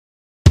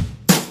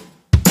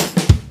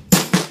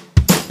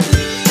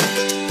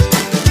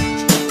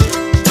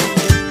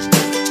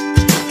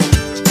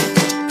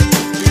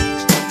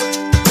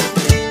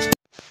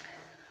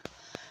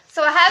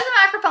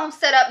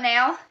up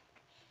now,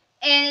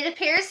 and it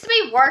appears to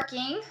be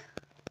working.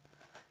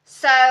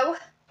 So,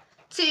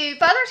 to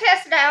further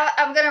test it out,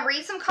 I'm going to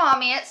read some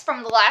comments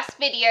from the last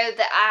video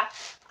that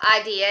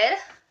I did.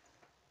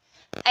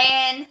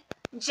 And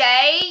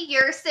Jay,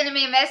 you're sending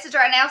me a message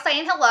right now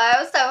saying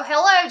hello. So,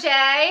 hello,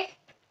 Jay.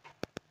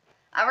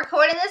 I'm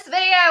recording this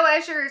video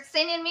as you're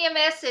sending me a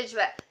message,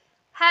 but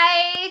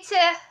hey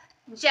to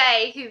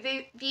Jay who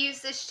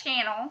views this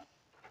channel.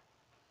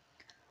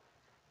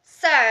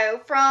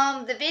 So,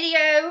 from the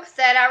video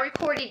that I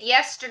recorded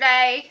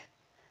yesterday,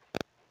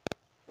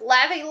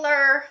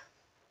 lavalier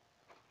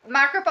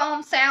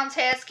microphone sound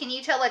test, can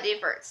you tell a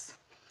difference?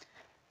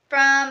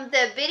 From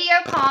the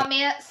video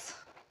comments,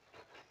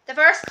 the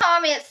first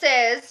comment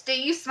says, do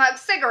you smoke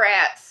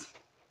cigarettes?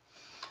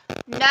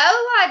 No,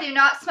 I do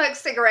not smoke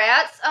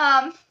cigarettes.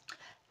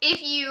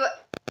 If you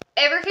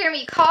ever hear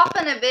me cough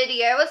in a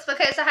video, it's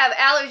because I have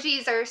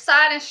allergies or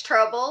sinus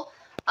trouble.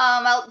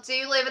 I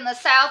do live in the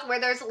south where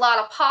there's a lot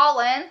of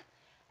pollen,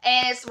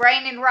 and it's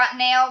raining right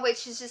now,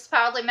 which is just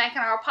probably making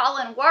our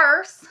pollen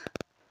worse.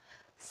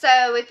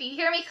 So if you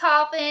hear me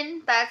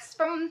coughing, that's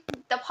from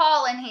the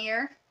pollen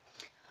here.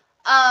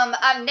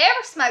 I've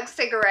never smoked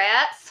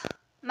cigarettes.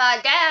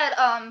 My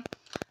dad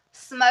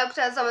smoked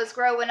as I was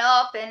growing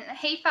up, and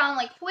he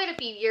finally quit a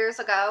few years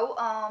ago.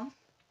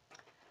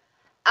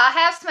 I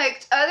have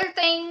smoked other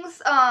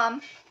things,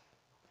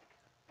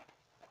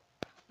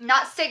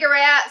 not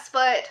cigarettes,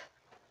 but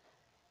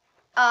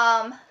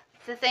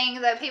the thing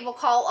that people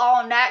call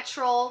all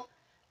natural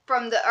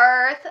from the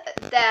earth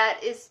that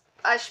is,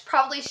 I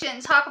probably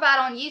shouldn't talk about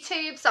on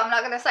YouTube, so I'm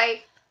not going to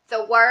say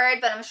the word,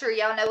 but I'm sure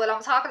y'all know what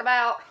I'm talking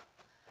about.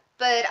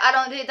 But I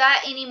don't do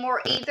that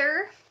anymore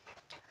either.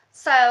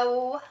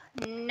 So,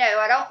 no,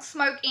 I don't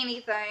smoke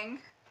anything.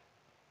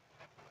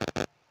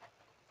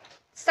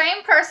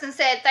 Same person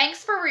said,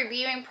 thanks for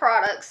reviewing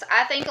products.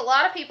 I think a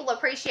lot of people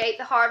appreciate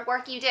the hard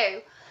work you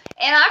do.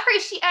 And I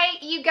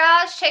appreciate you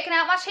guys checking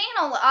out my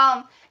channel.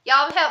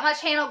 Y'all have helped my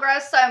channel grow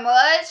so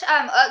much.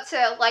 I'm up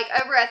to like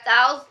over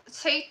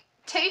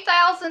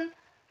 2,000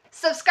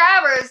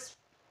 subscribers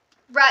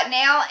right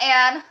now.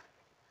 And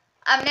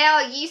I'm now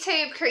a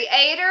YouTube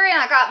creator.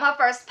 And I got my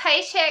first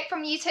paycheck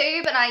from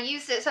YouTube. And I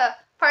used it to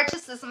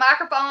purchase this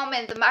microphone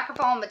and the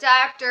microphone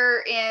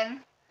adapter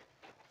and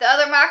the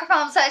other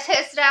microphones I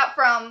tested out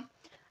from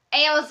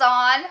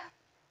Amazon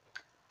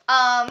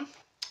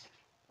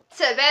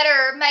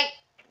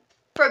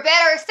for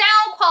better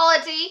sound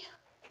quality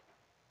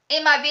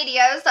in my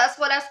videos. That's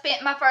what I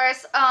spent my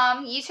first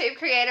YouTube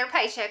creator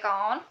paycheck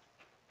on.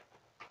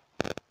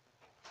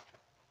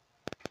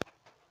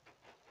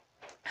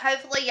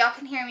 Hopefully y'all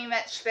can hear me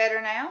much better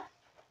now.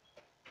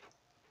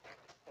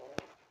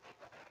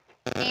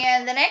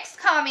 And the next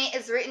comment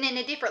is written in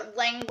a different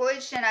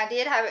language, and I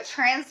did have it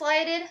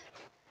translated.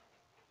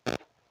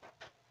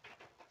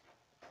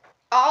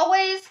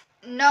 Always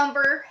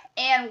number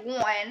and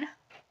 1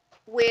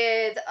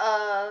 with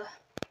a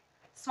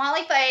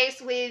smiley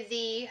face with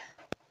the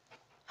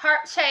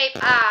heart-shaped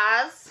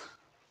eyes.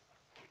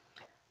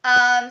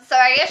 So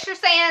I guess you're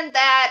saying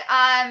that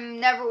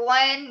I'm number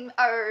 1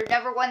 or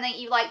number 1 that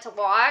you like to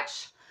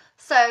watch.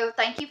 So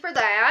thank you for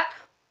that.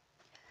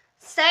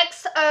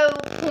 Sex O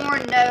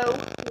porno.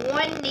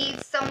 One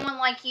needs someone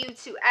like you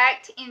to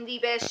act in the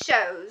best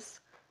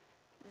shows.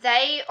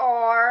 They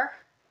are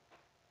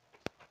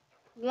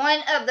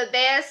one of the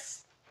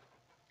best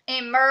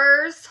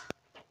Immers,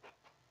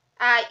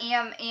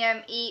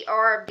 IMMERBS,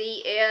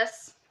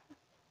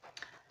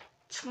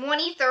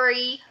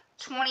 23,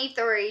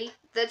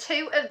 the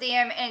 2 of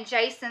them, and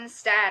Jason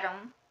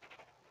Statham.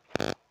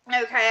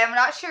 Okay, I'm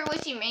not sure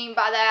what you mean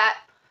by that.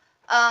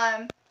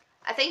 I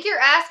think you're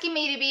asking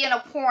me to be in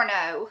a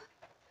porno.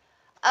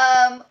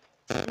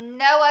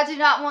 No, I do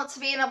not want to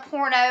be in a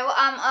porno.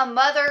 I'm a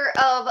mother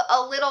of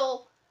a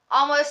little,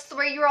 almost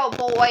 3-year-old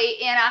boy,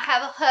 and I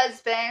have a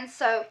husband,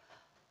 so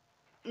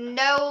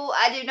no,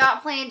 I do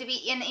not plan to be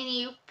in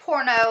any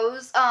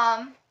pornos.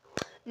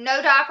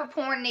 No diaper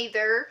porn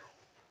neither.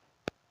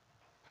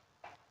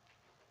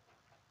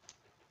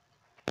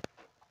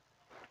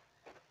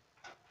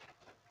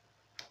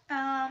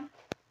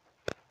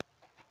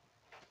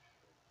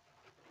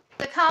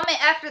 The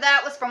comment after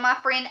that was from my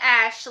friend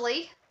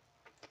Ashley.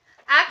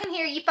 I can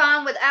hear you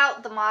fine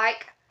without the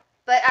mic,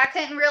 but I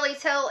couldn't really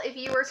tell if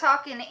you were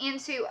talking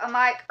into a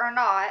mic or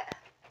not,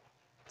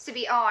 to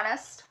be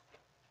honest.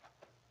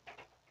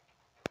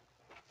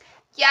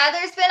 Yeah,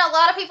 there's been a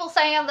lot of people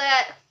saying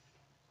that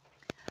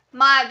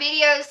my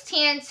videos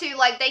tend to,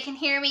 like, they can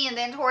hear me and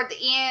then toward the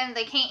end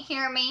they can't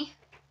hear me.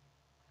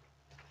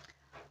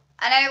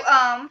 I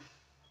know,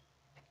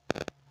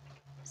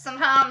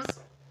 sometimes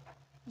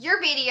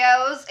your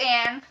videos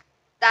and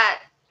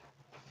that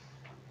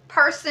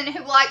person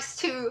who likes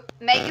to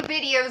make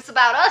videos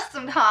about us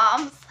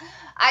sometimes,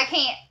 I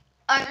can't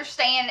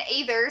understand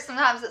either.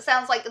 Sometimes it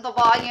sounds like the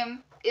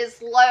volume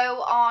is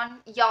low on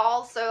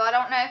y'all, so I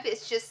don't know if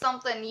it's just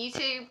something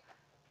YouTube,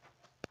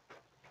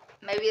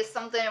 maybe it's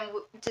something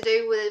to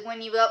do with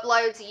when you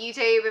upload to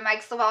YouTube, it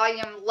makes the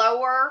volume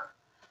lower.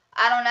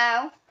 I don't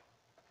know,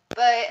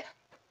 but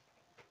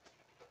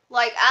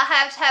Like, I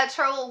have had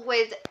trouble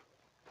with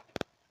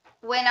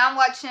when I'm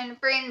watching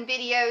friend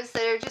videos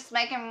that are just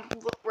making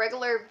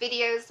regular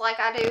videos like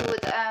I do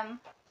with a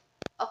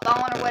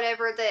phone or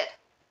whatever, that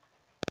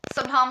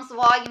sometimes the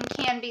volume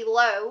can be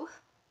low.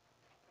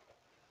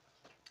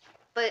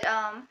 But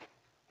I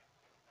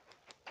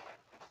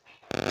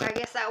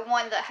guess that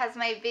one that has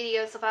made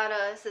videos about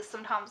us is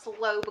sometimes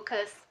low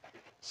because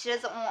she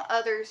doesn't want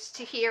others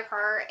to hear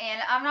her.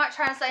 And I'm not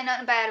trying to say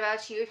nothing bad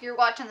about you if you're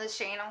watching this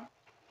channel.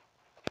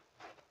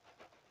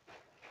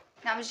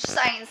 I'm just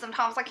saying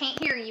sometimes I can't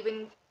hear you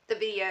in the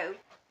video.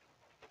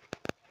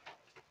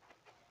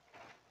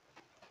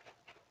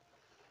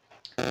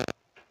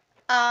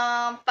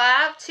 Um,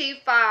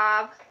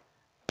 525,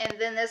 and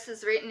then this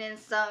is written in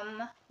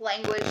some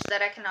language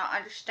that I cannot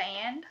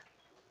understand.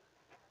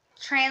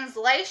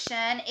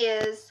 Translation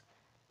is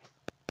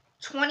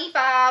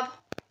 25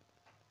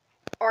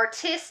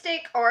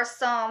 artistic or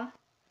some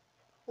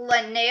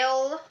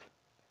Lanel.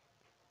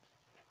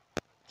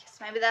 Guess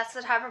maybe that's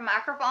the type of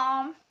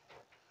microphone.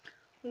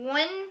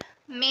 1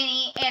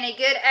 mini and a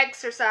good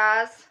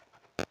exercise.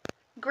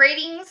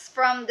 Greetings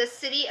from the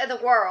city of the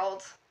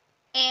world.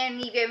 And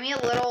you give me a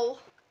little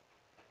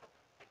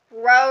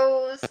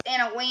rose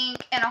and a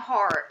wink and a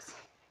heart.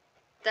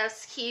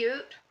 That's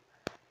cute.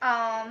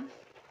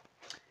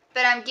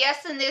 But I'm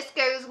guessing this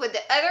goes with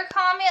the other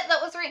comment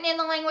that was written in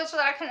the language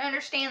that I can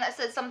understand that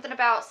said something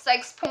about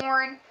sex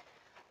porn.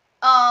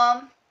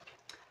 I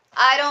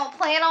don't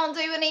plan on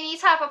doing any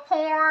type of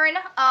porn.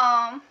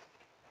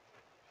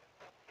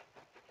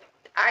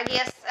 I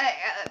guess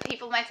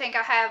people may think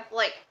I have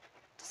like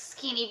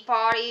skinny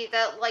body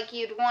that like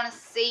you'd want to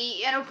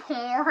see in a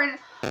porn,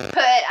 but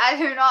I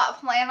do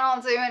not plan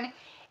on doing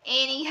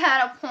any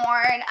kind of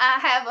porn. I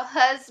have a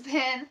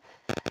husband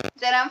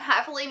that I'm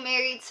happily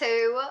married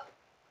to.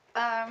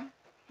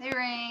 The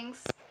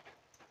rings.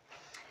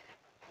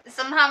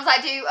 Sometimes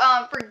I do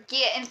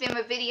forget and film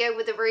a video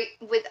with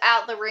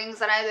without the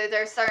rings. I know that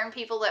there's certain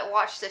people that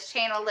watch this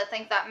channel that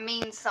think that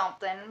means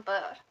something,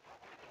 but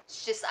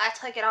it's just I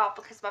took it off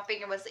because my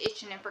finger was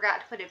itching and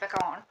forgot to put it back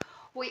on.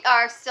 We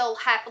are still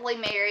happily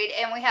married,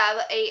 and we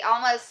have a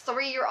almost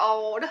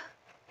 3-year-old,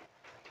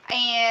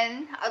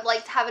 and I'd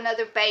like to have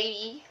another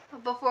baby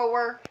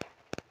before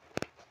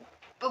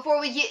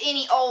we get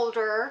any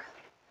older.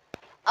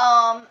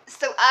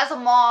 So as a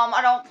mom,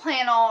 I don't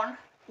plan on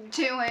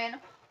doing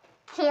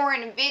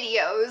porn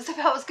videos. If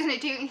I was going to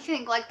do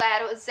anything like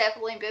that, it was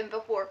definitely been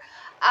before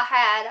I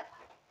had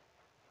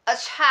a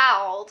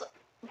child.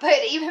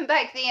 But even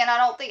back then, I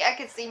don't think I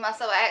could see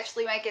myself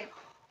actually making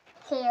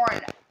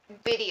porn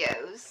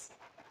videos.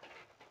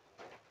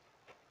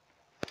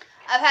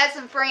 I've had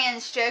some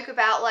friends joke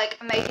about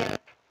like making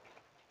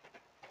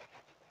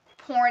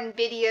porn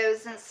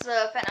videos and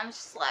stuff, and I'm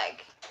just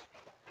like,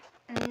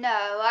 no,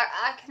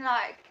 I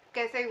cannot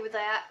go through with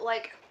that.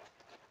 Like,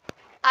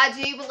 I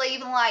do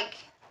believe in like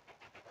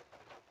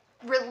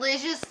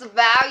religious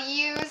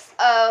values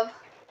of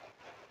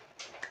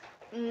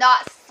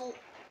not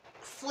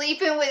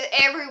sleeping with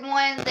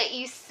everyone that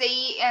you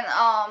see, and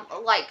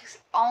like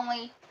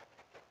only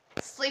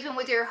sleeping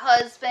with your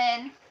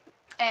husband.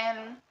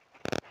 And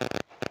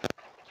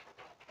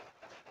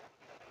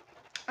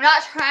I'm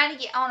not trying to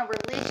get on a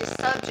religious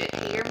subject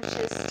here.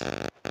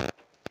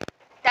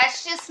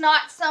 That's just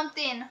not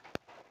something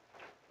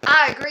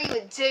I agree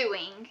with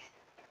doing.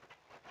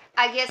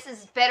 I guess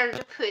it's better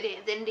to put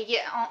it than to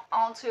get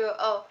onto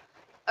a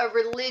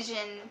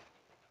religion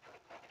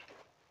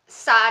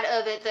side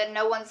of it that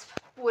no one's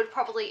would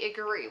probably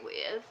agree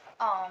with.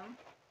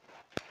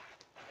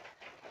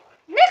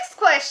 Next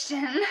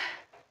question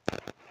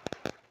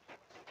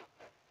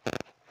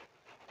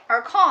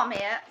or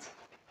comment.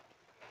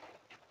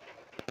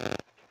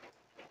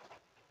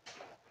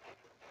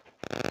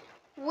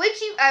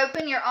 Would you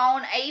open your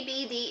own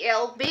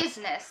ABDL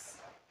business?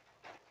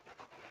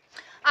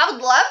 I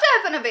would love to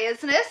open a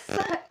business.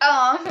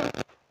 I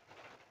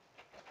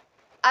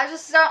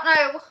just don't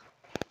know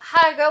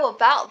how to go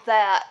about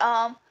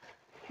that.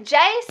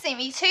 Jay sent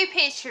me 2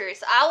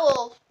 pictures. I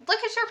will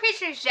look at your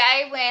pictures,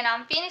 Jay, when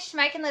I'm finished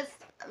making this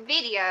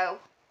video.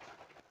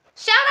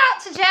 Shout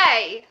out to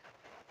Jay,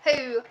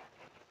 who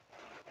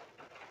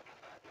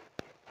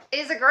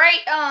is a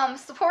great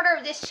supporter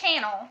of this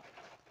channel.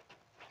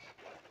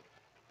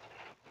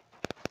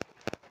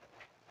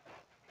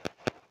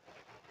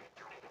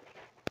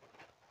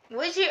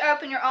 Would you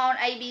open your own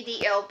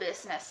ABDL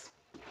business?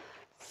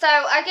 So,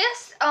 I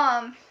guess,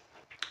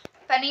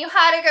 if I knew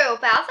how to go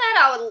about that,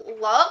 I would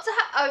love to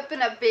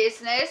open a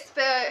business,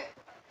 but,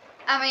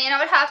 I mean, I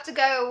would have to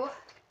go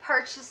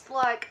purchase,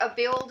 like, a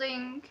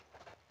building.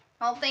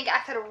 I don't think I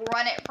could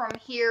run it from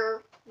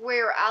here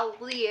where I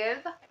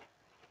live.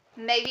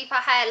 Maybe if I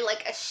had,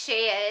 like, a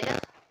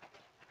shed,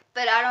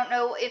 but I don't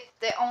know if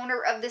the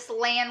owner of this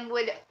land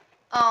would,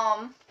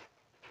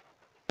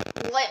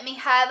 let me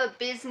have a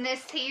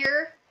business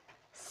here.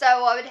 So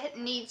I would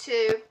need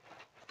to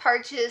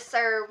purchase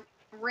or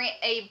rent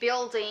a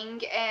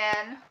building,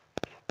 and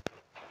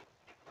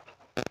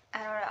I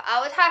don't know.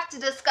 I would have to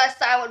discuss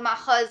that with my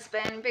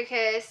husband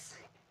because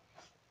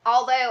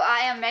although I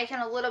am making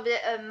a little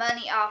bit of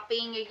money off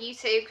being a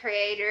YouTube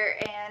creator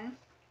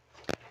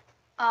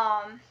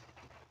and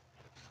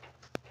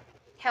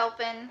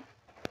helping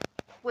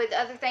with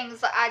other things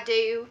that I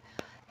do,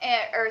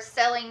 or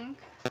selling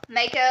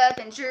makeup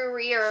and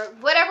jewelry or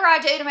whatever I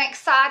do to make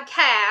side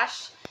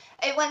cash,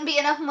 it wouldn't be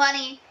enough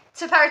money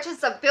to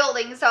purchase a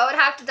building, so I would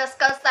have to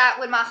discuss that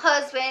with my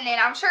husband,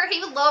 and I'm sure he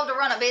would love to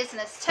run a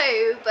business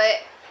too,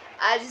 but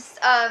I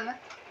just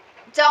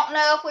don't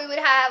know if we would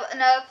have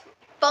enough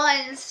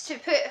funds to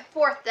put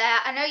forth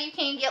that. I know you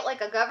can get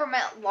like a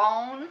government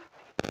loan.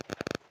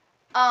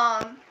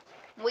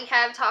 We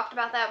have talked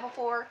about that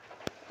before,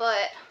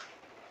 but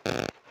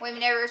we've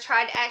never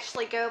tried to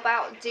actually go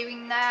about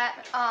doing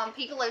that.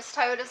 People have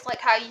told us like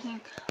how you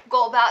can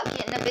go about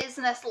getting a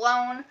business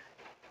loan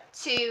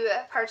to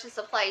purchase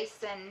a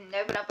place and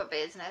open up a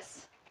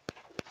business.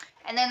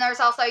 And then there's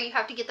also, you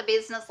have to get the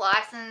business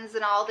license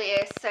and all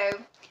this. So,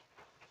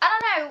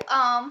 I don't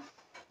know,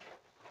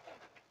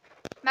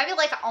 maybe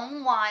like an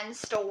online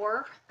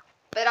store.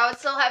 But I would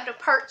still have to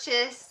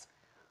purchase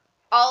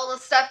all the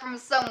stuff from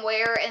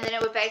somewhere, and then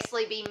it would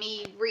basically be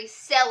me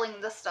reselling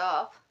the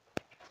stuff.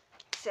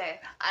 So,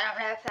 I don't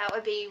know if that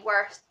would be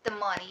worth the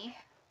money.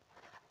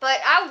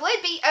 But I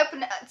would be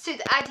open to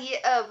the idea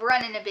of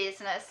running a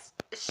business.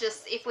 It's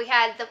just if we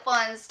had the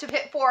funds to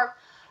put forth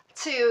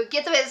to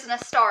get the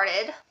business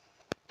started.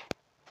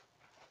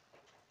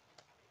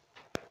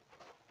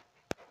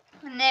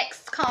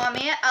 Next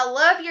comment. I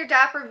love your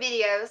diaper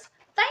videos.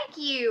 Thank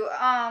you.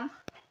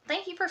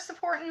 Thank you for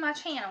supporting my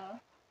channel.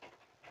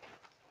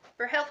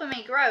 For helping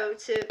me grow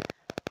to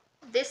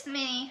this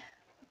many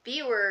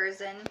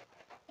viewers and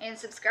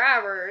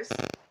subscribers.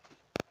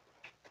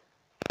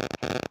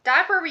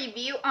 Diaper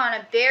review on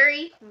a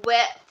very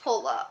wet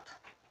pull-up.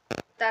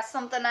 That's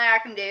something that I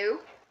can do.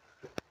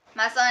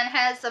 My son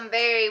has some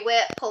very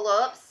wet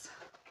pull-ups.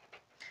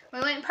 We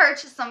went and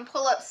purchased some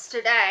pull-ups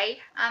today.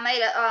 I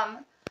made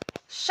a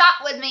shot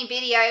with me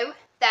video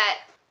that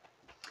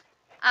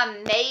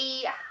I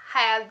may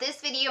have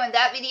this video and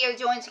that video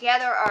joined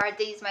together, or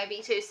these may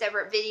be two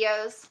separate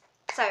videos.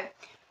 So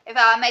if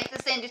I make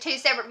this into two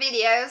separate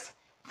videos,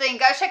 then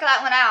go check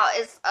that one out.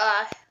 It's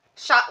a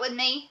shot with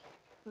me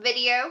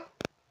video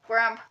where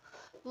I'm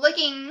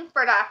looking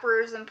for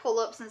diapers and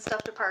pull-ups and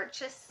stuff to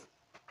purchase.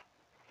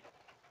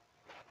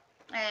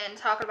 And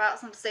talking about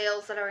some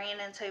sales that I ran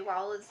into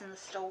while I was in the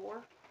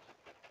store.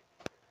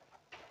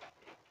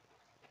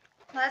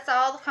 That's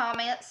all the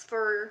comments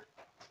for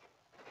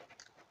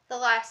the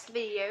last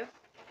video.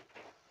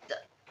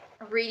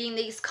 Reading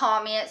these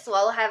comments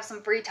while I have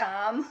some free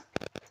time.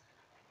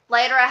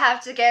 Later I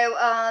have to go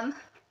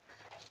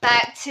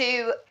back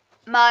to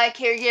my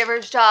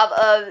caregiver's job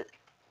of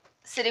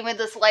sitting with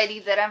this lady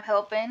that I'm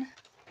helping.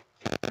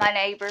 My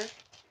neighbor.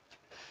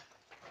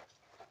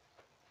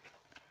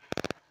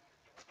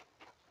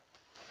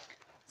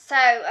 So,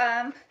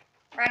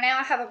 right now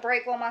I have a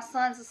break while my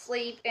son's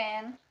asleep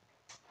and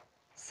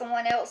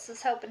someone else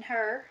is helping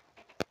her.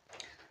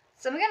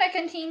 So I'm going to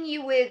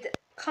continue with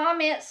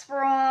comments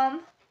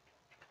from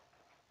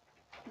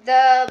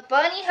the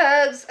Bunny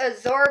Hugs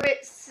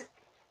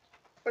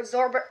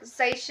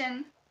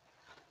Absorbation.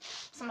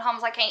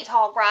 Sometimes I can't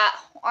talk right,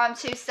 or I'm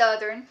too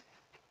southern.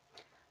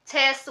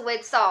 Test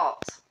with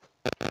salt.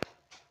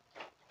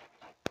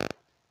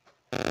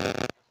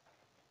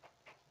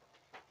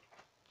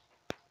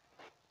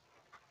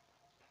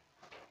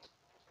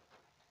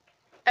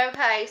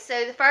 Okay,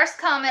 so the first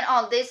comment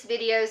on this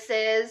video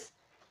says,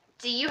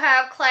 do you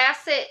have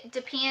classic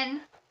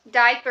Depend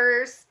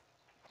diapers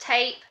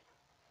tabs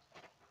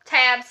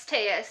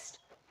test?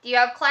 Do you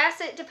have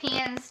classic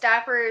Depends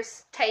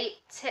diapers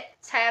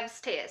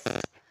tabs test?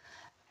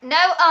 No,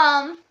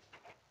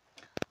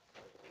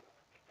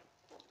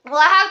 well,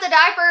 I have the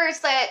diapers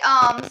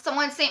that,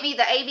 someone sent me,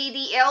 the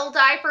ABDL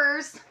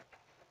diapers,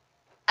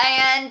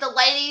 and the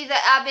lady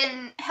that I've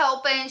been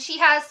helping, she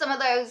has some of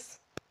those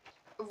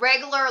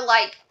regular,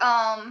 like,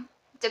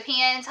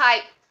 Depend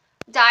type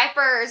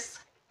diapers,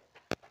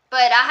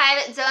 but I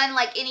haven't done,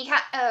 like, any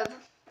kind of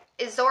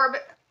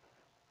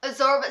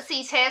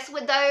absorbency test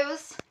with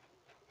those.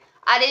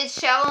 I did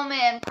show them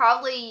in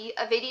probably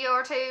a video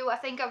or two. I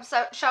think I've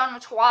shown them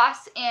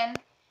twice in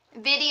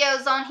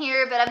videos on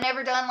here, but I've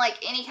never done, like,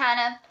 any kind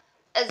of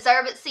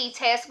absorbency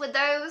test with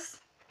those.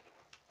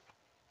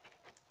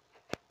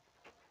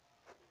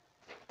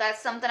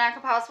 That's something I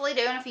could possibly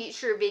do in a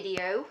future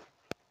video.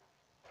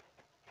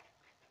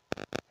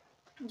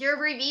 Your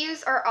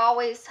reviews are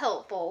always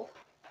helpful.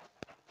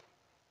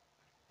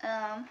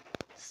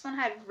 This one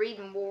had read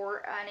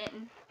more. I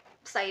didn't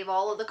save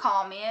all of the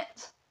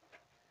comments.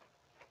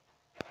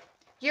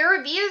 Your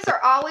reviews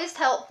are always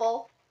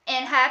helpful,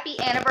 and happy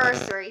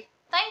anniversary.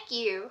 Thank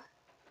you.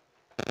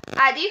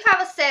 I do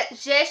have a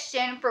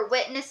suggestion for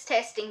wetness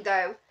testing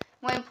though.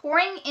 When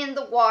pouring in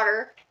the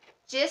water,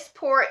 just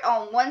pour it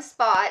on one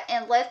spot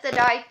and let the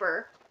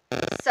diaper,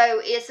 so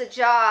it's a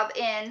job,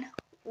 and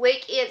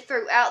wick it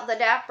throughout the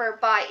diaper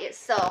by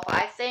itself.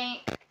 I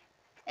think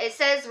it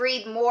says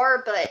read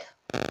more, but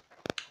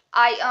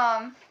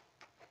I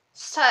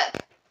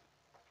stuck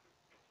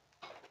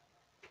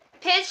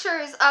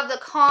pictures of the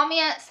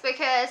comments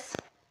because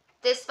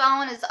this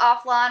phone is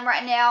offline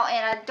right now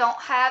and I don't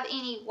have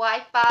any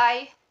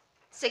Wi-Fi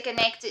to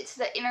connect it to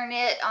the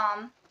internet.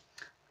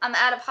 I'm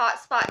out of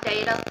hotspot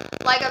data.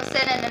 Like I've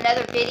said in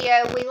another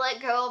video, we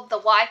let go of the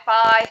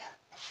Wi-Fi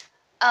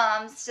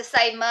to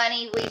save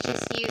money. We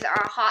just use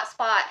our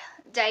hotspot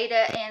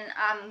data, and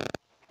I'm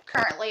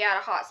currently out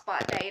of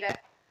hotspot data.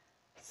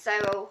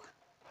 So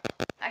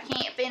I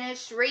can't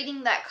finish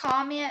reading that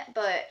comment,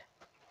 but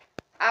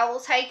I will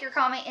take your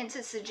comment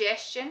into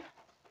suggestion.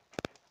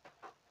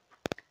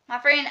 My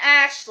friend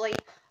Ashley,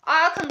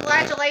 oh,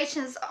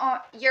 congratulations on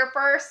your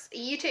first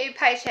YouTube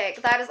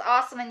paycheck. That is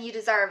awesome and you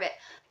deserve it.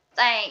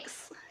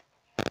 Thanks.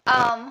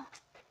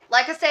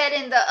 Like I said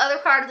in the other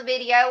part of the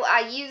video,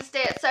 I used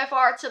it so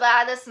far to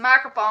buy this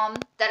microphone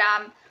that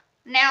I'm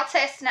now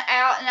testing it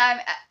out, and I'm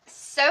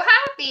so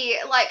happy.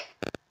 Like,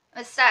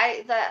 let's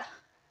say that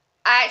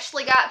I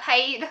actually got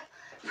paid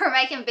for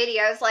making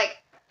videos. Like,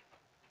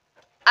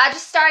 I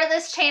just started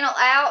this channel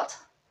out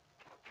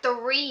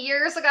 3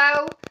 years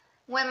ago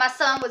when my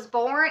son was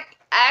born.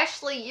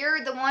 Ashley,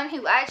 you're the one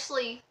who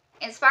actually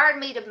inspired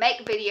me to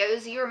make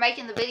videos. You were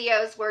making the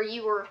videos where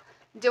you were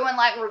doing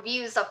like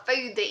reviews of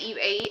food that you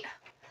eat.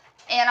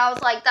 And I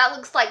was like, that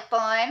looks like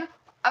fun.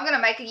 I'm going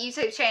to make a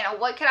YouTube channel.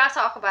 What can I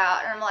talk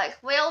about? And I'm like,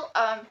 well,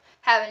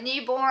 having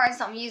newborns,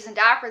 I'm using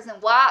diapers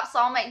and wipes. So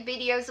I'll make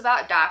videos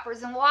about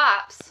diapers and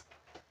wipes.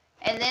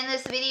 And then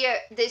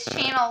this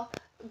channel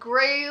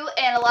grew,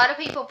 and a lot of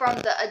people from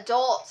the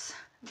adults,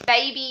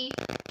 baby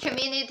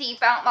community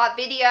found my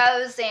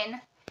videos,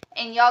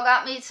 and y'all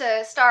got me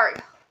to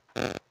start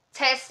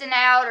testing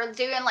out or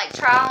doing like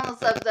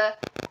trials of the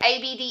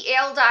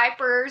ABDL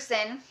diapers,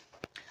 and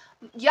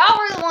y'all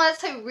were the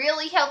ones who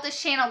really helped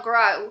this channel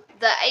grow.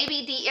 The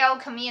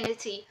ABDL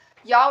community,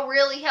 y'all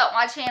really helped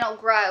my channel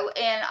grow,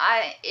 and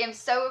I am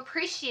so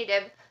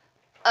appreciative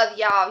of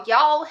y'all.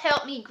 Y'all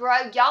helped me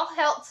grow. Y'all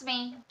helped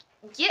me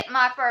get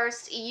my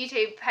first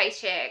YouTube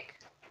paycheck.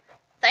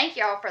 Thank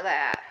y'all for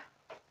that.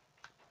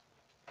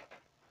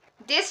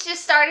 This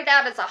just started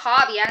out as a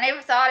hobby. I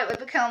never thought it would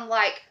become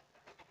like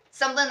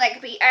something that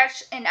could be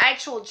an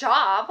actual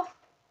job.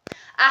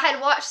 I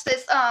had watched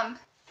this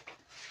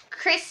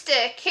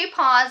Krista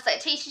Coupons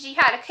that teaches you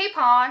how to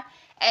coupon,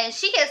 and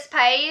she gets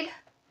paid,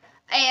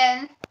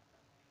 and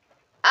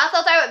I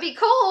thought that would be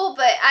cool,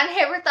 but I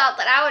never thought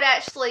that I would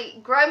actually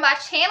grow my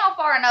channel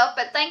far enough.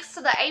 But thanks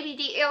to the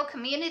ABDL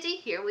community,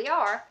 here we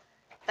are.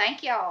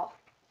 Thank y'all.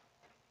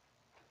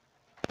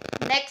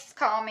 Next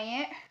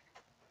comment.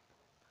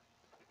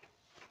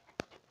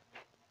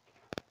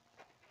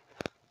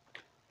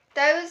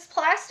 Those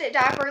plastic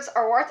diapers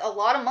are worth a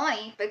lot of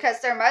money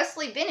because they're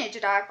mostly vintage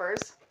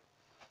diapers.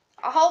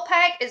 A whole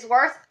pack is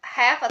worth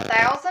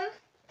 $1,000.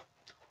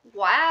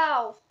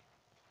 Wow.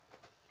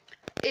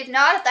 If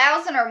not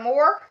 1,000 or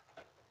more,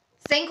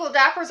 single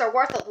diapers are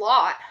worth a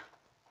lot.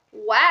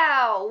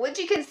 Wow. Would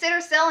you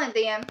consider selling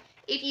them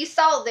if you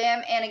sold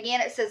them? And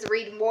again, it says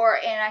read more,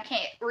 and I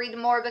can't read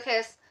more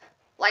because,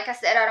 like I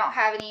said, I don't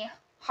have any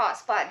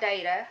hotspot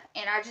data,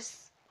 and I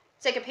just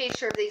took a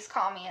picture of these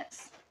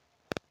comments.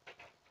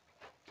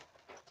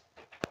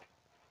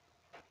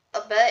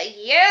 But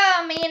yeah,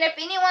 I mean, if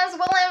anyone's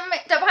willing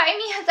to pay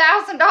me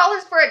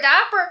 $1,000 for a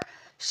diaper,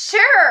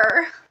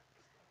 sure.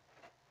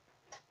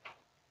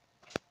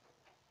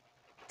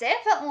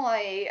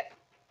 Definitely.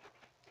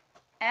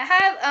 And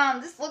I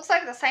have, this looks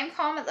like the same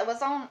comment that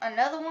was on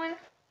another one.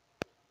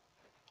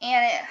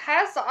 And it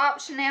has the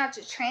option now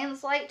to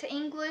translate to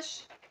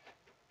English.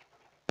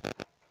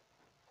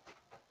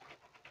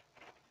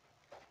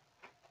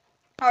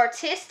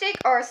 Artistic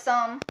or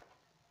some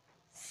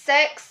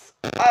sex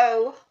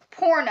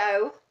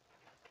porno,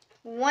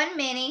 1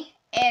 mini,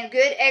 and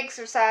good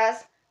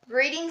exercise.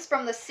 Greetings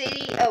from the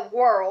city of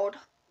world,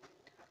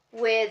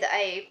 with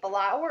a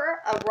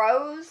flower, a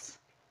rose,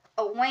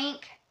 a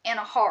wink, and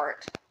a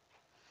heart.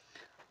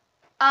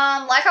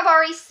 Like I've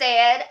already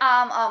said,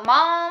 I'm a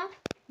mom.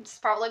 It's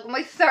probably going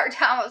to be the third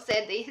time I've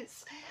said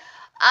this.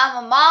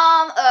 I'm a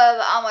mom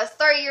of almost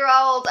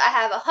 3-year-olds. I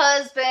have a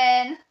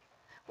husband.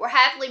 We're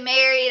happily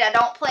married. I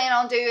don't plan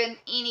on doing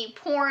any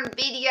porn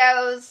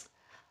videos.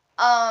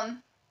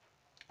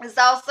 It's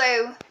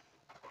also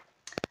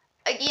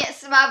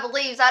against my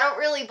beliefs. I don't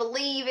really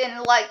believe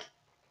in like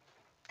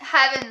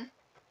having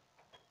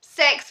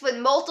sex with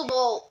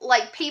multiple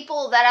like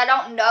people that I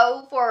don't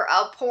know for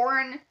a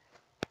porn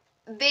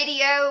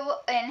video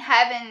and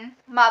having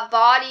my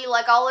body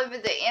like all over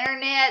the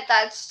internet.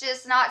 That's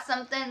just not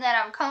something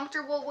that I'm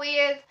comfortable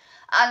with.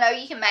 I know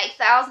you can make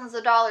thousands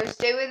of dollars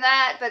doing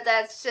that, but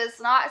that's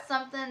just not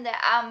something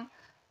that I'm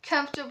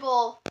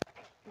comfortable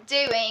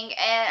doing,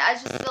 and I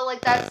just feel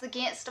like that's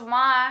against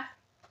my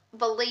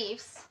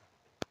beliefs.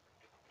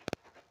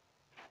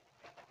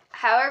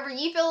 However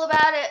you feel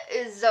about it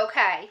is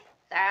okay.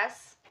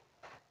 That's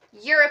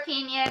your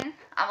opinion.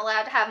 I'm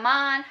allowed to have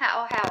mine,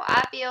 how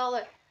I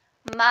feel,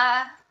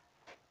 my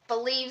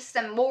beliefs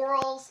and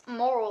morals.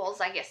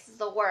 Morals, I guess is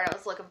the word I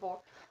was looking for.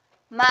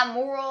 My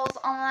morals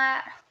on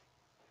that.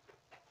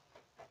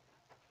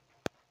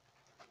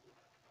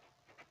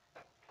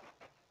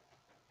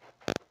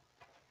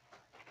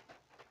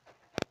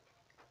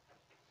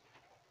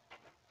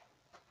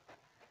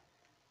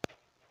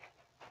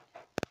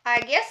 I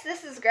guess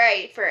this is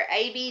great for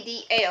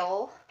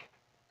ABDL,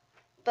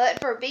 but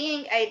for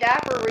being a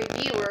diaper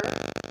reviewer,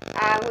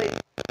 I would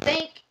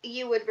think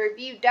you would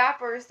review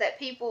diapers that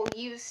people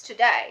use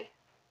today.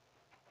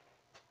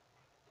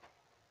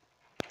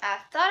 I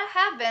thought I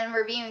have been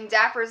reviewing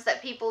diapers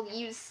that people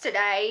use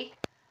today.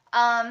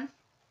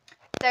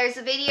 There's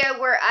a video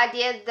where I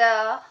did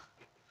the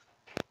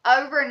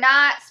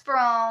overnights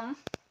from,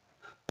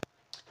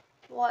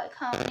 what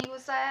company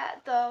was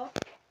that?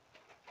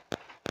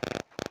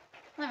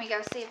 Let me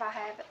go see if I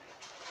have it.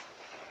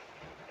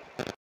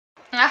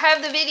 I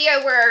have the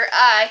video where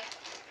I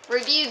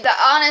reviewed the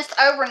Honest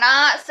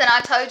overnights, and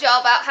I told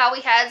y'all about how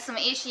we had some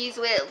issues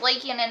with it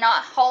leaking and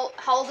not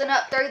holding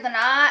up through the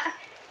night.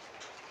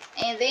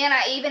 And then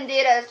I even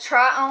did a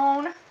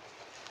try-on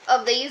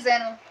of these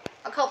in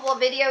a couple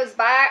of videos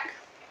back.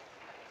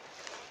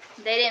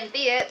 They didn't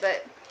fit,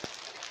 but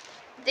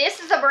this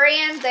is a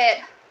brand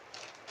that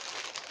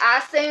I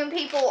assume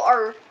people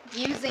are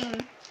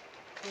using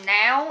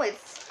now.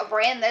 It's a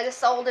brand that is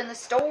sold in the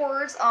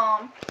stores.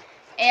 And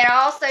I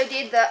also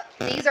did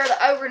these are the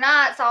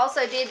overnights. I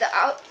also did the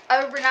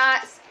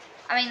overnights,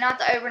 I mean not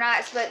the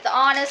overnights, but the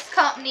Honest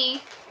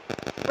Company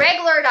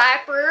regular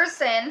diapers.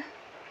 And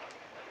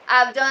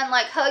I've done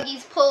like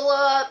Huggies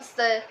pull-ups,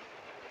 the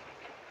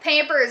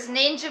Pampers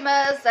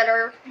Ninjamas that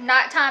are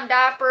nighttime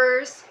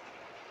diapers,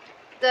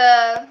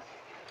 the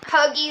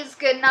Huggies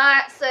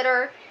Goodnights that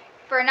are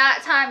for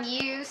nighttime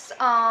use.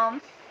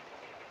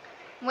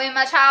 When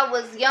my child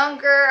was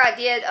younger, I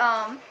did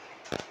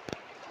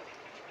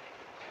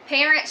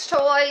Parents'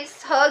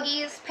 Choice,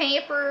 Huggies,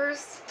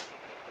 Pampers,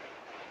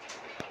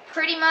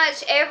 pretty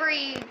much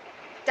every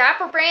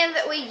diaper brand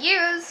that we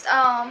used.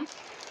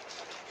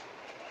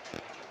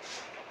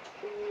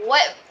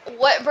 What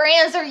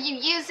brands are you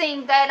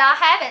using that I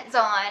haven't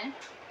done?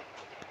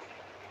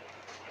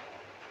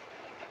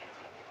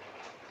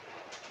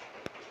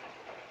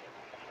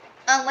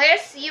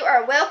 Unless you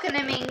are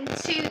welcoming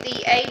to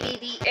the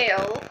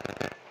ABDL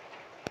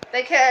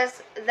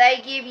because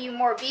they give you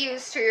more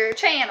views to your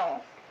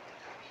channel.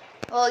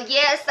 Well,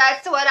 yes,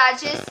 that's what I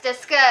just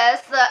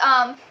discussed.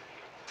 I'll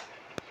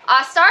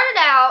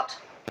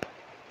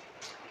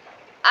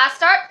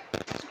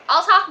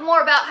talk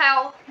more about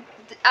how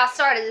I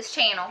started this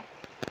channel.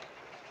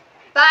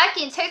 Back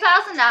in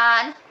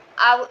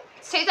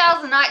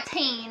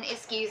 2019,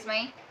 excuse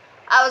me,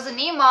 I was a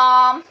new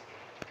mom.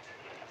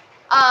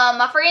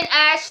 My friend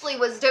Ashley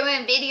was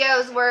doing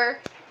videos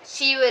where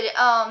she would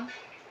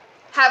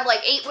have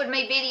like eat with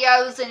me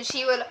videos, and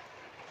she would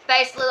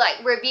basically like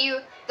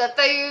review the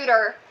food,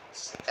 or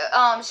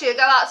she would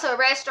go out to a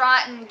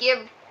restaurant and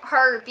give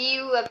her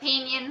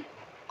opinion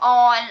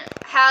on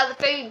how the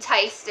food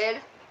tasted.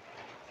 And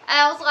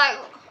I was like,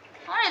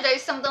 I want to do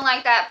something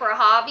like that for a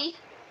hobby.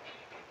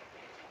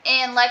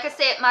 And like I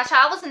said, my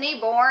child was a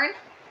newborn,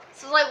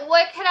 so like,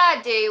 what could I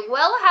do?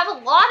 Well, I have a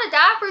lot of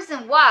diapers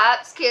and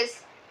wipes,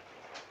 because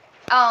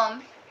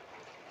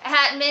it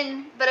hadn't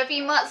been but a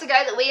few months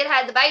ago that we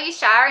had the baby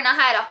shower, and I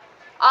had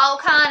all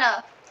kind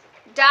of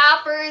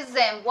diapers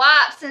and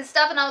wipes and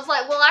stuff, and I was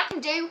like, well, I can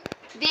do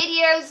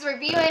videos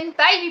reviewing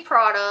baby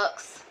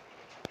products.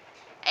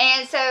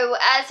 And so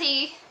as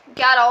he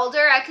got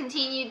older, I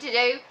continued to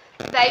do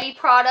baby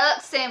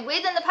products, and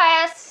within the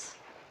past,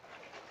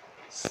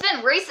 it's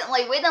been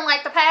recently, within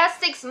like the past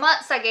 6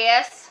 months, I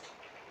guess,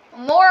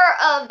 more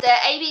of the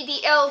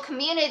ABDL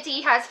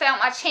community has found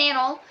my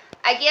channel.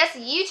 I guess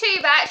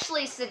YouTube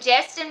actually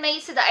suggested me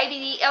to the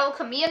ABDL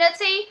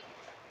community.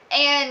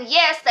 And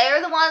yes, they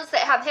are the ones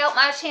that have helped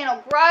my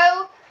channel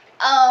grow.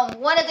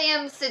 One of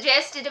them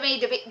suggested to me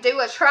to do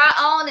a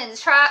try-on and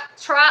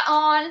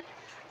try-on.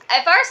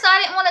 At first, I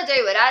didn't want to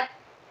do it. I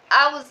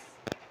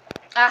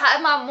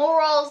had my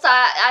morals.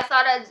 I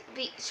thought I'd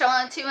be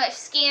showing too much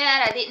skin.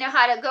 I didn't know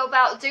how to go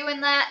about doing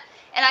that.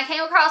 And I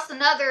came across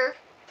another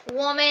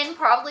woman,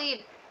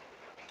 probably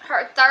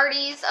her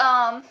 30s,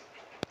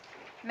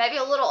 maybe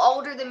a little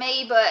older than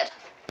me, but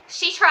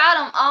she tried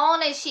them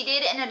on, and she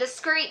did it in a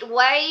discreet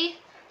way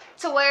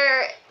to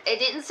where it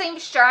didn't seem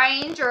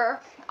strange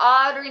or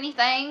odd or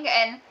anything.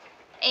 And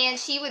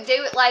she would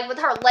do it like with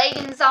her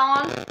leggings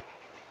on.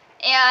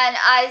 And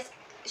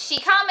she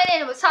commented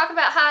and was talking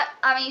about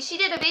she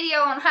did a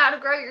video on how to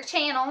grow your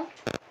channel,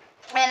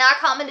 and I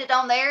commented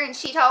on there, and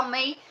she told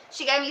me,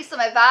 she gave me some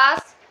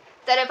advice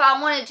that if I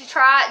wanted to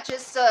try it,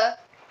 just to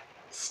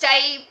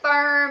stay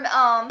firm,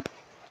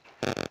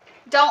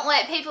 don't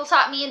let people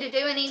talk me into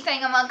doing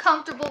anything I'm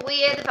uncomfortable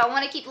with. If I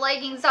want to keep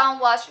leggings on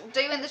while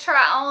doing the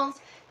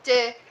try-ons,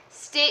 to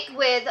stick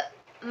with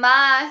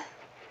my,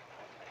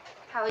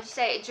 how would you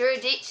say it,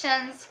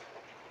 jurisdictions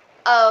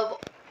of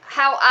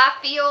how I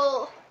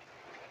feel,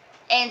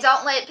 and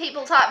don't let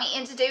people talk me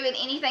into doing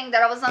anything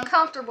that I was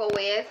uncomfortable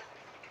with.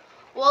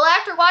 Well,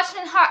 after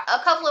watching a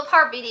couple of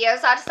her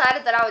videos, I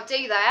decided that I would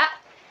do that.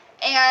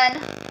 And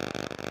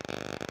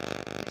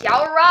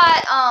y'all were right.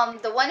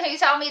 The one who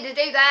told me to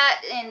do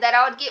that and that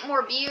I would get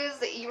more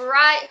views, you were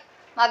right.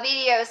 My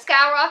video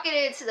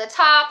skyrocketed to the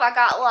top. I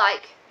got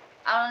like,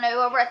 I don't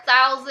know, over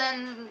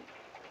 1,000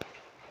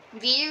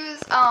 views.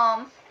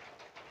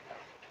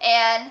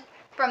 And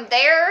from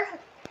there,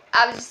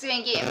 I've just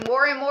been getting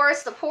more and more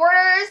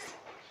supporters,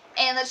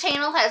 and the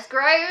channel has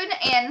grown,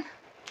 and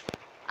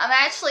I'm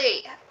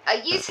actually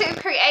a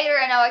YouTube creator.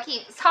 I know I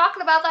keep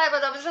talking about that,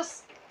 but I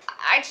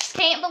just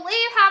can't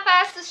believe how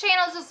fast this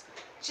channel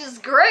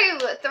just grew.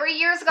 3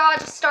 years ago, I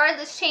just started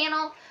this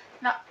channel,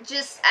 not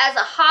just as a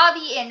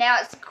hobby, and now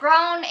it's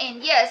grown.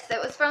 And yes, it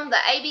was from the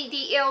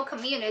ABDL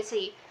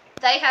community.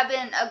 They have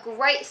been a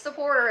great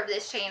supporter of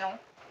this channel.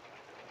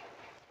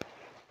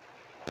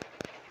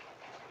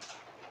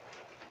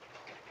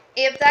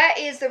 If that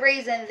is the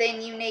reason,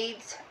 then you need,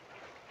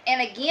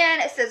 and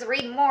again, it says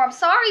read more. I'm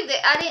sorry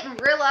that I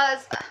didn't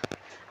realize.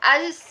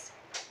 I just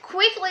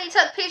quickly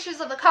took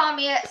pictures of the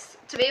comments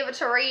to be able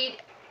to read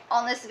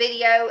on this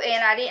video,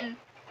 and I didn't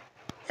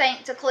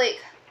think to click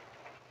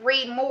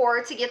read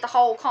more to get the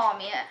whole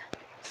comment.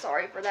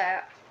 Sorry for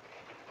that.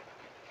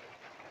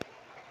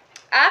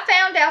 I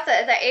found out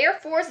that the Air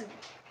Force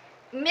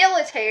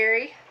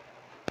military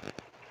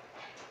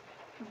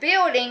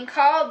building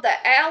called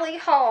the Alley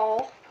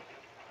Hall,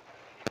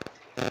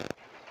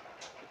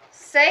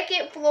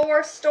 second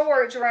floor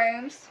storage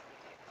rooms.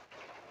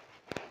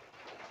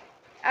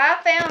 I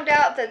found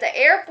out that the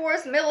Air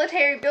Force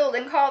military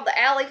building called the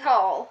Alley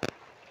Hall.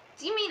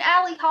 Do you mean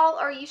Alley Hall,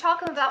 or are you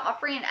talking about my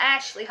friend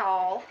Ashley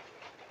Hall?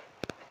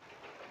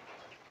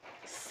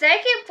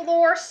 Second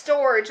floor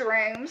storage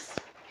rooms.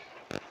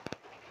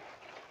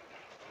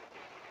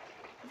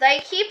 They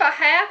keep a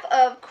half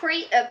of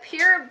crate of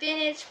pure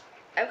vintage.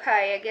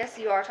 Okay, I guess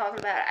you are talking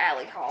about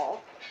Alley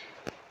Hall.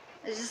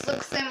 It just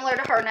looks similar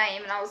to her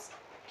name, and I was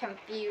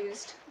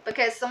confused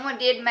because someone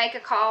did make a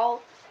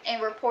call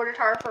and reported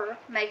her for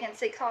making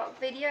TikTok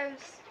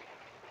videos.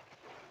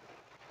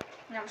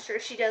 And I'm sure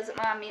she doesn't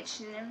mind me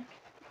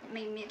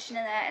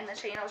mentioning that in the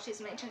channel.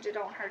 She's mentioned it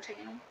on her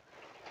channel.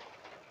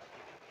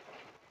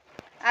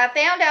 I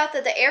found out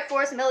that the Air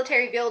Force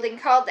military building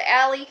called the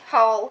Alley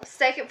Hall,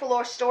 second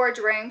floor storage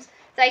rooms.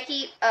 They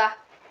keep a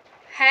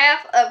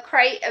half of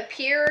crate of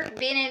pure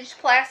vintage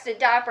plastic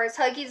diapers,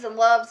 Huggies and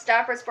Loves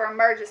diapers for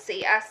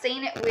emergency. I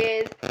seen it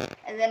with,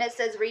 and then it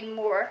says read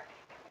more.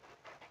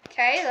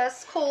 Okay,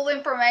 that's cool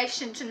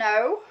information to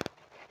know.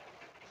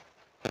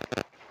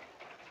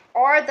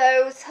 Are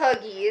those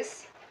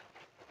Huggies?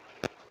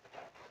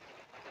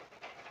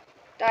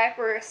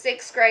 Diaper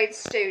 6th grade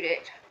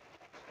student.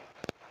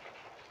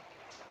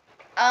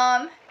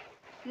 No,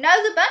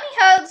 the Bunny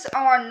Hugs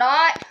are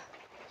not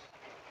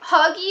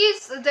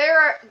Huggies.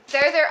 They're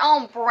their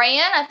own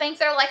brand. I think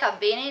they're like a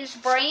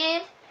vintage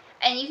brand,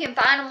 and you can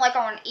find them like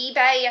on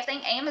eBay. I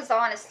think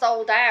Amazon is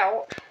sold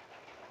out.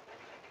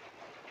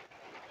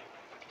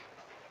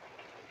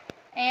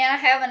 And I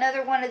have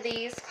another one of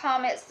these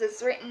comments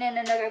that's written in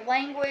another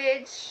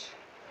language.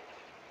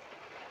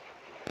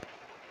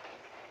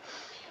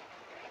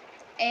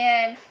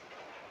 And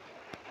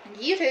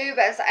YouTube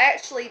has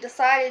actually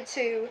decided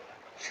to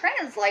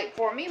translate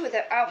for me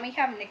without me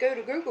having to go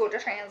to Google to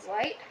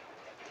translate.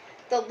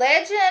 The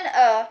Legend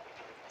of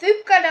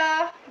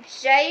Fukada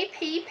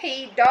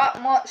JPP.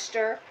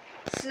 Monster.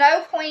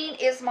 Snow Queen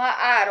is my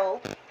idol.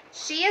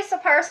 She is the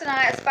person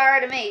I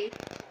aspire to meet.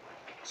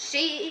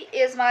 She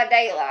is my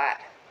daylight.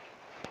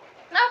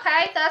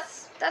 Okay,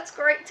 that's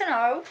great to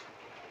know.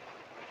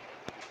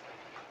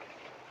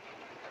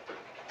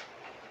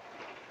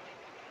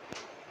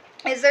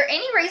 Is there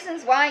any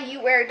reasons why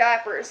you wear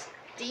diapers?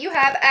 Do you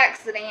have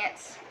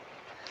accidents?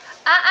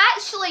 I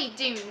actually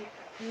do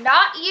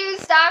not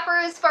use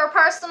diapers for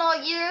personal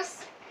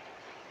use.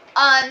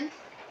 I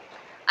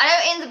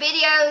know in the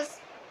videos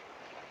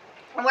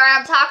where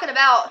I'm talking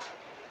about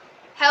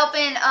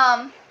helping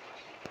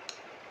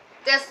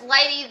this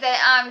lady that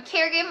I'm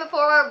caregiving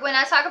for, when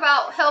I talk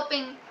about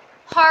helping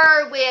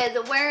her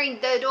with wearing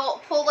the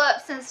adult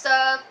pull-ups and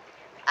stuff,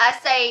 I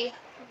say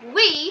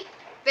we,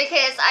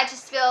 because I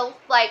just feel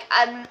like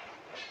I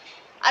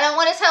don't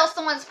want to tell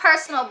someone's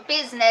personal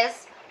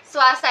business,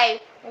 so I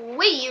say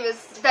we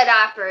use the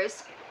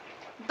diapers.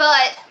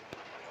 But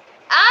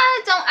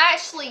I don't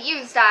actually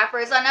use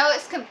diapers. I know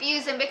it's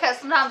confusing because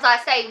sometimes I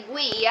say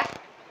we,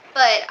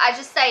 but I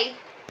just say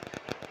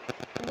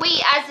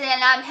we as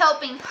in I'm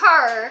helping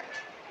her,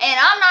 and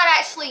I'm not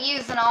actually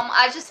using them.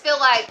 I just feel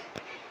like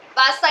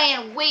by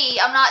saying we,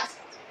 I'm not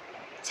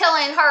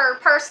telling her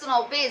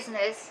personal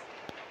business.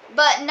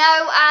 But no,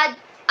 I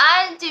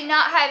do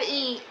not have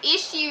any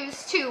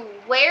issues to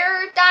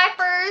wear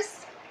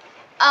diapers.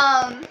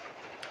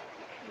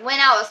 When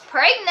I was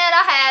pregnant,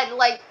 I had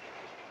like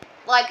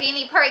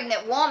any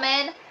pregnant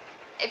woman,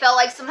 it felt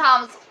like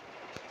sometimes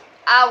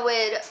I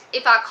would,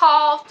 if I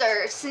coughed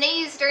or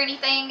sneezed or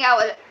anything, I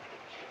would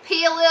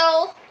pee a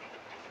little.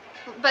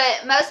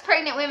 But most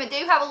pregnant women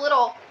do have a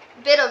little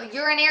bit of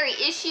urinary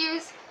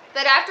issues.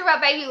 But after my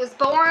baby was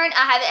born,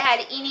 I haven't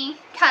had any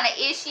kind of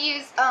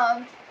issues.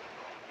 My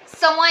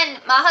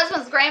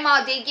husband's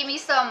grandma did give me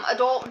some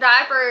adult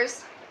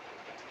diapers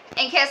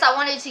in case I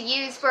wanted to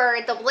use for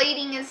the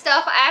bleeding and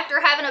stuff after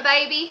having a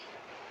baby.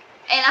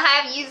 And I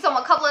have used them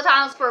a couple of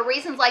times for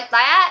reasons like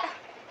that.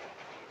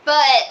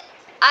 But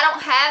I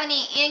don't have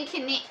any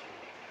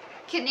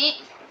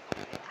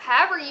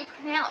however you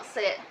pronounce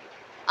it.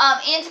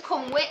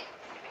 Incontinent.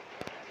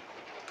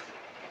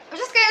 I'm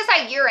just gonna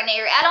say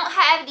urinary. I don't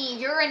have any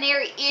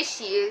urinary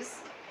issues.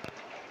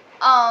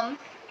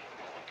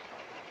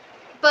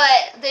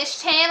 But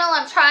this channel,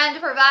 I'm trying to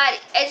provide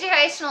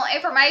educational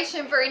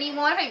information for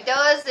anyone who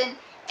does,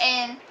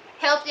 and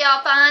help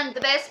y'all find the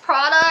best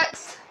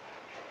products.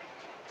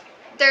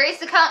 There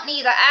is a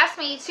company that asked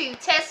me to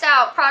test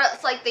out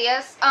products like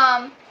this.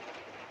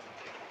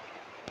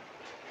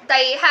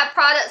 They have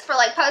products for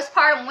like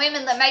postpartum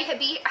women that may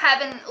be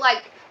having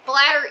like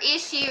bladder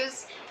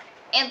issues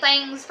and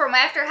things from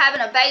after having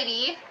a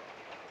baby.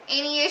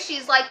 Any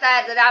issues like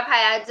that I've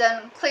had,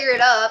 done clear it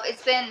up.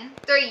 It's been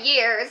 3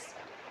 years.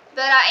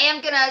 But I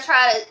am going to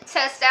try to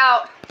test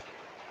out,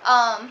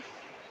 I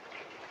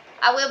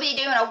will be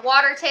doing a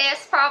water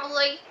test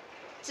probably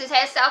to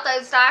test out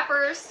those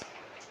diapers.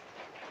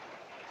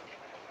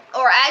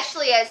 Or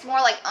actually, it's more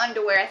like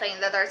underwear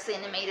thing that they're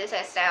sending me to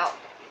test out.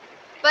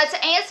 But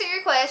to answer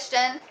your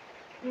question,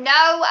 no,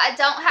 I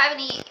don't have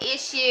any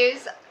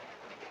issues.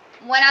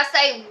 When I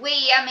say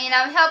we, I mean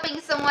I'm helping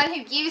someone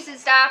who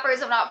uses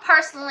diapers. I'm not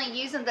personally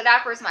using the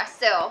diapers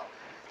myself.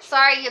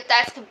 Sorry if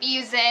that's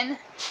confusing.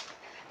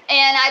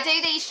 And I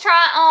do these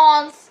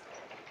try-ons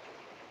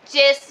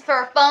just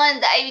for fun.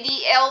 The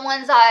ABDL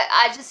ones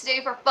I just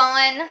do for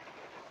fun.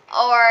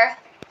 Or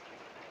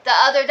the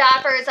other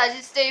diapers I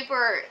just do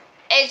for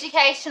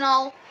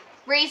educational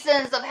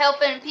reasons of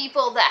helping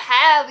people that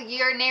have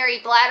urinary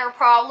bladder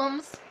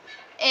problems.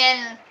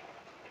 And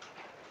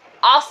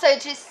also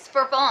just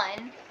for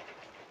fun.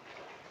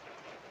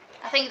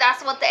 I think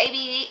that's what the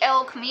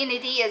ABDL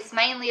community is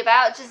mainly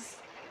about. Just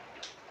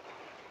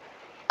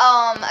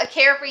a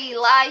carefree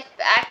life,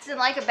 acting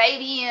like a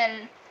baby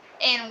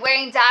and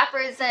wearing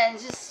diapers and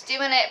just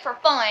doing it for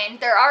fun.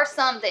 There are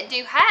some that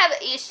do have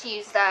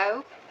issues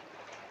though,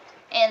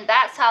 and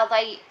that's how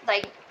they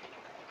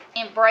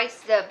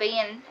embrace the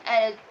being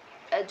an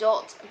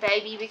adult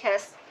baby,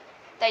 because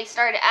they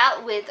started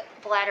out with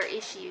bladder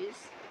issues.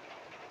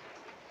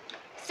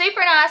 Super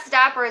nice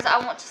diapers.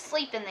 I want to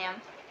sleep in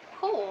them.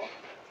 Cool.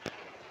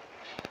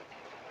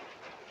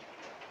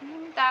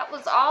 That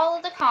was all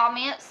of the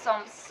comments, so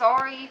I'm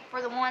sorry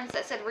for the ones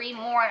that said read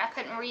more, and I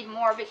couldn't read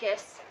more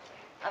because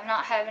of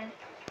not having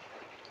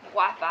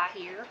Wi-Fi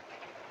here.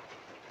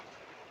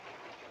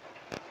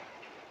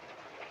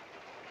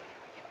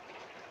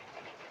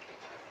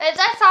 But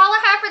that's all I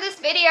have for this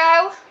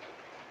video.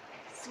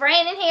 It's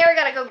raining here. I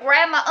gotta go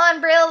grab my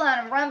umbrella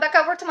and run back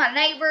over to my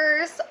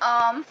neighbor's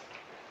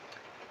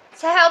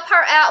to help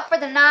her out for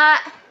the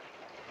night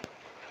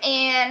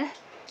and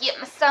get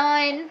my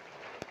son.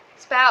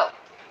 It's about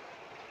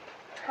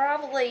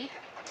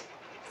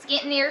it's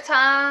getting near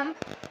time.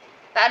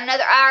 About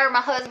another hour, my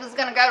husband's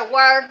gonna go to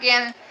work,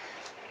 and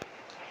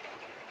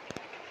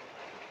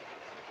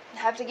I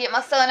have to get my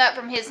son up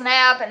from his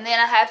nap, and then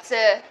I have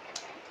to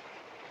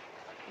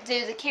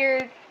do the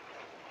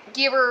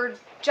caregiver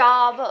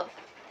job of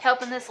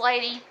helping this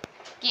lady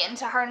get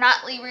into her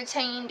nightly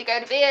routine to go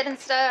to bed and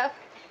stuff.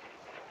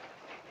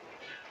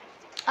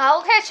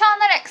 I'll catch you on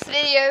the next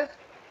video.